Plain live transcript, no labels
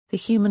the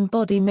human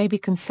body may be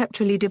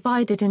conceptually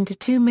divided into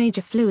two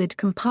major fluid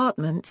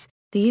compartments,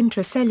 the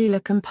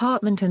intracellular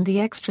compartment and the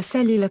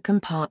extracellular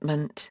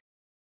compartment.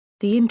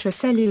 The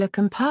intracellular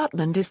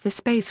compartment is the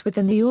space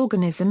within the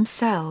organism's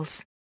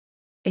cells.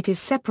 It is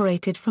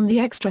separated from the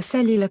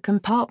extracellular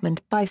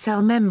compartment by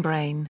cell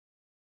membrane.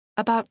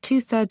 About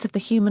 2/3 of the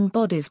human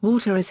body's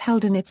water is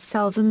held in its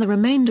cells and the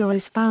remainder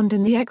is found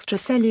in the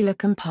extracellular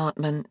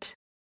compartment.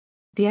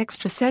 The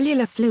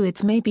extracellular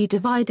fluids may be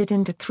divided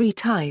into three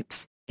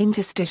types: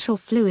 interstitial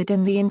fluid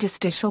in the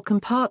interstitial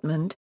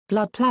compartment,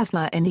 blood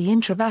plasma in the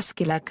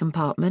intravascular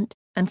compartment,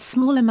 and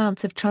small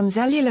amounts of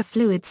transcellular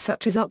fluids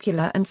such as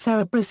ocular and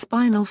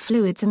cerebrospinal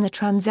fluids in the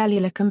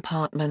transcellular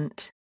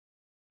compartment.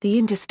 The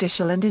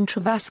interstitial and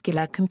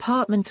intravascular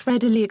compartments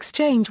readily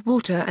exchange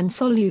water and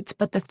solutes,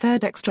 but the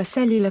third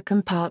extracellular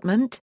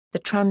compartment, the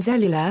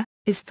transcellular,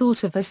 is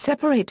thought of as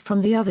separate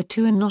from the other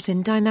two and not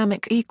in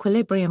dynamic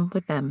equilibrium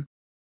with them.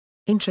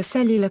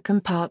 Intracellular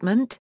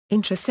compartment.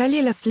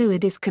 Intracellular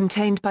fluid is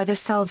contained by the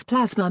cell's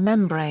plasma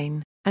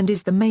membrane, and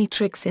is the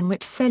matrix in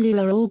which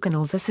cellular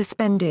organelles are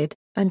suspended,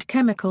 and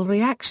chemical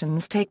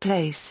reactions take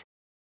place.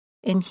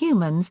 In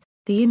humans,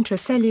 the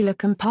intracellular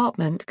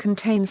compartment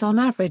contains on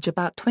average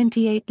about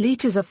 28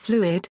 liters of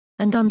fluid,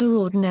 and under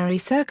ordinary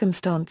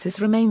circumstances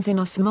remains in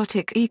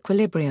osmotic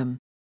equilibrium.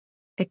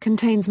 It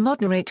contains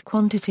moderate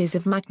quantities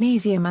of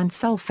magnesium and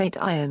sulfate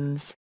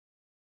ions.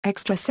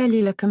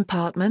 Extracellular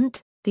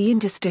compartment. The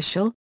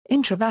interstitial,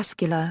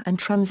 intravascular and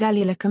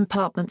transcellular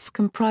compartments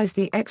comprise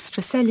the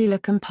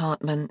extracellular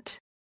compartment.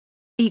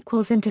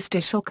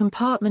 Interstitial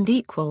compartment.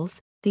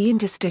 The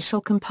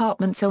interstitial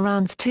compartment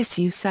surrounds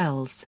tissue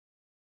cells.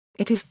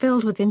 It is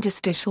filled with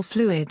interstitial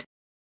fluid.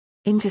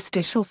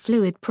 Interstitial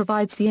fluid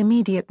provides the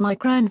immediate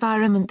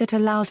microenvironment that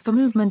allows for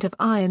movement of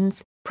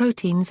ions,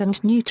 proteins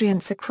and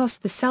nutrients across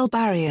the cell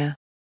barrier.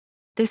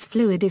 This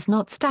fluid is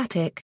not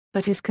static,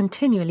 but is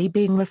continually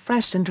being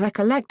refreshed and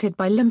recollected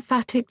by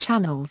lymphatic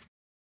channels.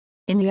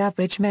 In the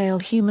average male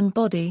human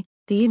body,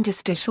 the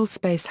interstitial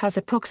space has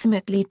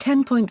approximately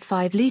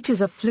 10.5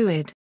 liters of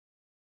fluid.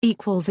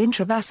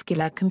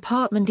 Intravascular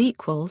compartment.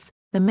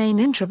 The main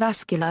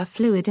intravascular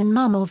fluid in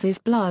mammals is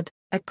blood,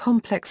 a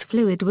complex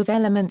fluid with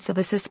elements of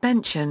a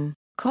suspension,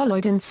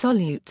 colloid and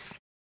solutes.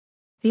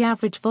 The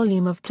average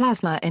volume of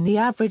plasma in the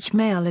average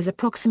male is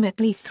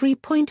approximately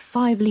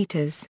 3.5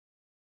 liters.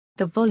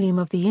 The volume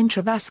of the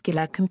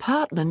intravascular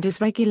compartment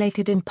is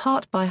regulated in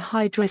part by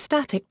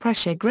hydrostatic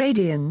pressure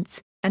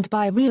gradients, and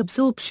by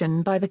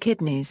reabsorption by the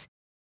kidneys.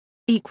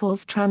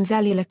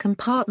 Transcellular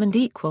compartment.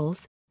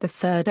 The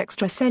third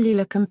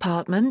extracellular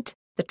compartment,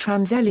 the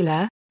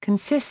transcellular,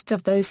 consists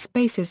of those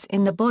spaces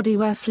in the body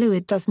where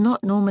fluid does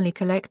not normally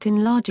collect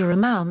in larger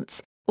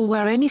amounts, or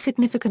where any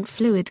significant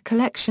fluid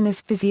collection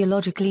is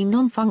physiologically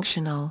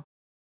non-functional.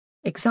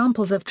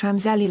 Examples of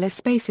transcellular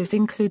spaces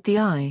include the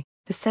eye,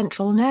 the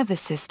central nervous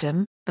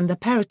system, and the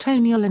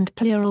peritoneal and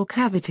pleural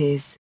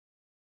cavities.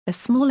 A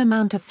small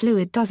amount of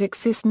fluid does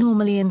exist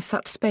normally in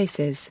such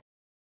spaces.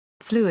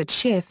 Fluid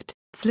shift.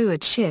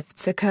 Fluid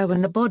shifts occur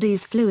when the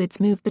body's fluids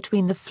move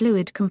between the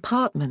fluid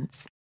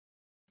compartments.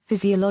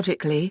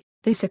 Physiologically,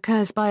 this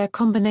occurs by a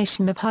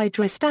combination of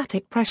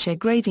hydrostatic pressure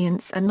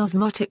gradients and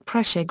osmotic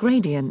pressure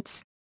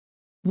gradients.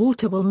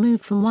 Water will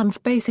move from one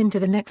space into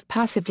the next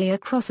passively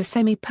across a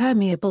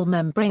semi-permeable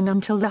membrane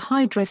until the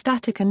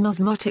hydrostatic and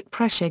osmotic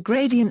pressure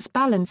gradients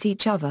balance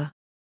each other.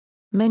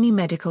 Many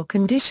medical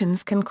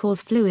conditions can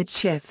cause fluid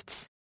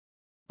shifts.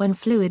 When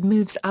fluid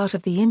moves out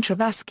of the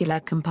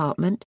intravascular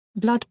compartment,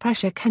 blood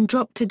pressure can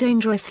drop to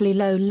dangerously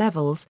low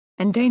levels,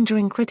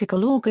 endangering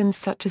critical organs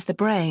such as the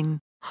brain,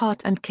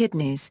 heart and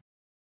kidneys.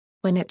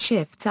 When it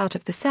shifts out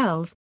of the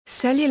cells,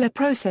 cellular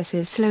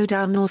processes slow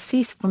down or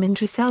cease from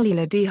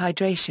intracellular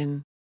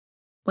dehydration.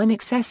 When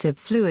excessive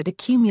fluid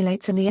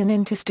accumulates in the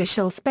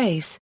interstitial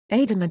space,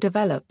 edema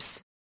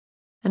develops.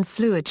 And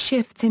fluid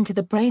shifts into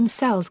the brain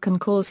cells can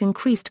cause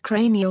increased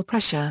cranial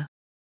pressure.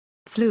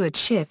 Fluid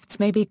shifts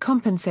may be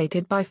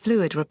compensated by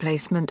fluid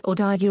replacement or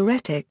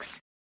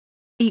diuretics.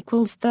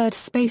 Third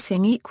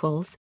spacing.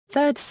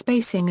 Third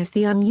spacing is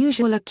the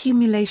unusual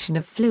accumulation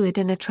of fluid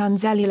in a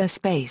transcellular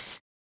space.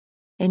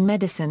 In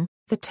medicine,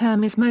 the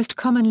term is most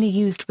commonly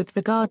used with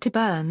regard to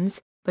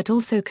burns, but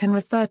also can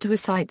refer to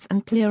ascites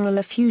and pleural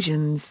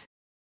effusions.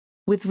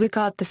 With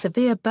regard to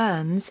severe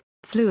burns,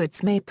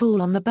 fluids may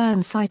pool on the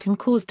burn site and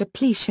cause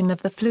depletion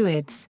of the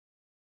fluids.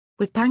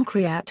 With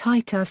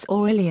pancreatitis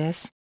or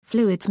ileus,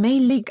 fluids may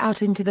leak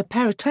out into the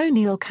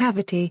peritoneal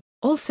cavity,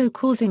 also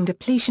causing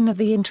depletion of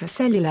the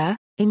intracellular,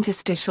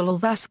 interstitial or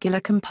vascular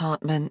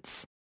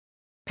compartments.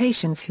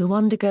 Patients who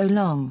undergo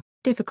long,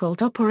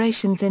 difficult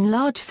operations in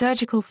large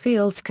surgical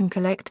fields can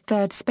collect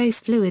third-space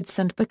fluids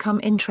and become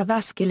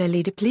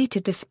intravascularly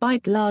depleted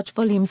despite large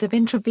volumes of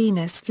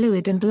intravenous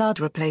fluid and blood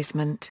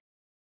replacement.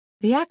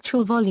 The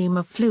actual volume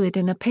of fluid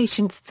in a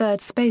patient's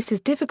third space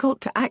is difficult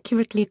to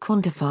accurately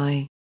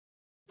quantify.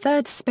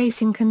 Third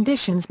spacing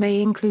conditions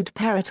may include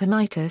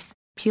peritonitis,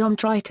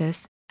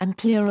 punctoritis, and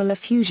pleural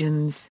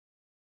effusions.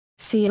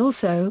 See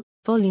also,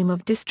 volume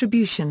of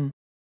distribution.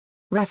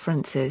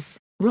 References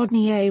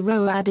Rodney A.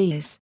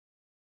 Roadies.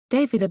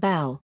 David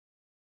Abel.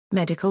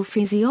 Medical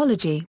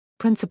Physiology,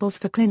 Principles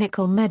for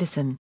Clinical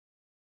Medicine.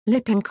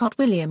 Lippincott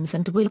Williams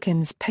and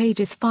Wilkins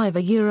pages 5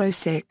 Euro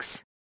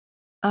 6.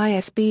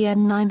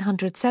 ISBN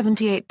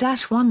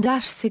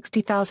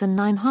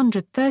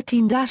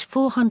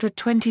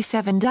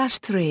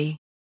 978-1-60913-427-3.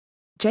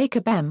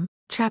 Jacob M.,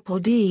 Chappell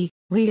D.,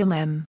 Riam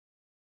M.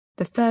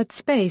 The Third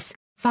Space,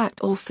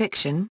 Fact or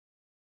Fiction?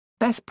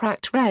 Best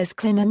Pract Res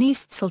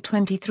Clinicistsel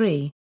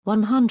 23,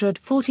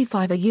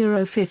 145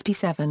 Euro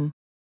 57.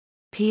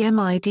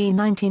 PMID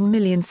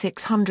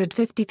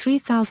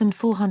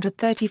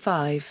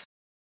 19653435.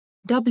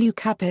 W.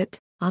 Caput,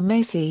 R.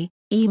 Macy,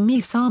 E.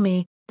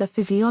 Misami, The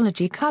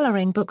Physiology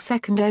Coloring Book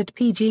 2nd ed.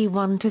 pg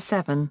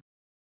 1-7.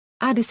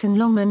 Addison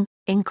Longman,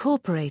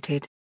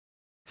 Incorporated.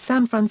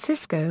 San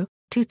Francisco,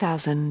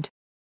 2000.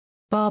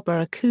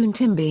 Barbara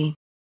Kuhn-Timby.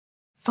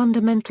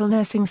 Fundamental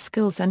Nursing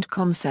Skills and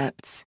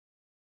Concepts.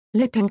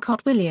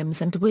 Lippincott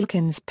Williams and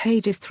Wilkins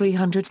pages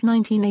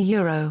 319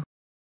 Euro.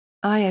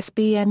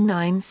 ISBN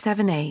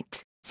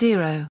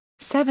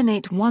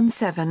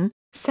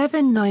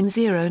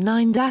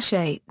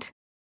 978-0-7817-7909-8.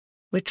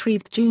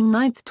 Retrieved June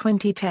 9,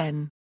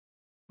 2010.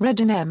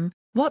 Redden M.,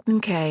 Watton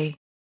K.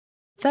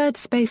 Third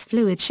Space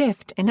Fluid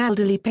Shift in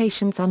Elderly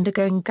Patients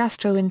Undergoing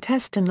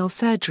Gastrointestinal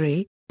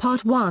Surgery,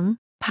 Part 1,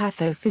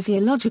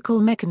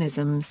 Pathophysiological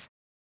Mechanisms.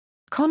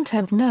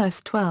 Content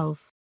Nurse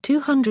 12,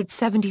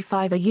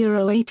 275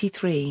 Euro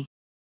 83.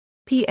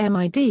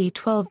 PMID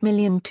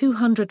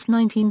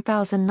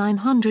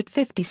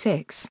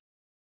 12219956.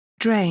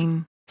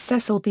 Drain,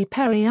 Cecil B.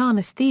 Perry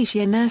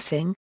Anesthesia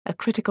Nursing, A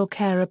Critical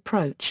Care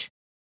Approach.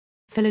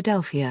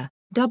 Philadelphia,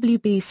 W.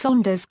 B.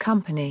 Saunders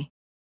Company.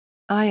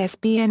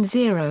 ISBN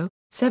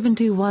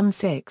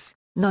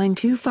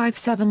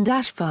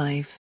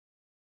 0-7216-9257-5.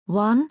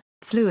 1.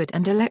 Fluid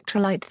and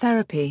Electrolyte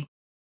Therapy.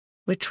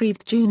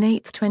 Retrieved June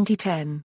 8, 2010.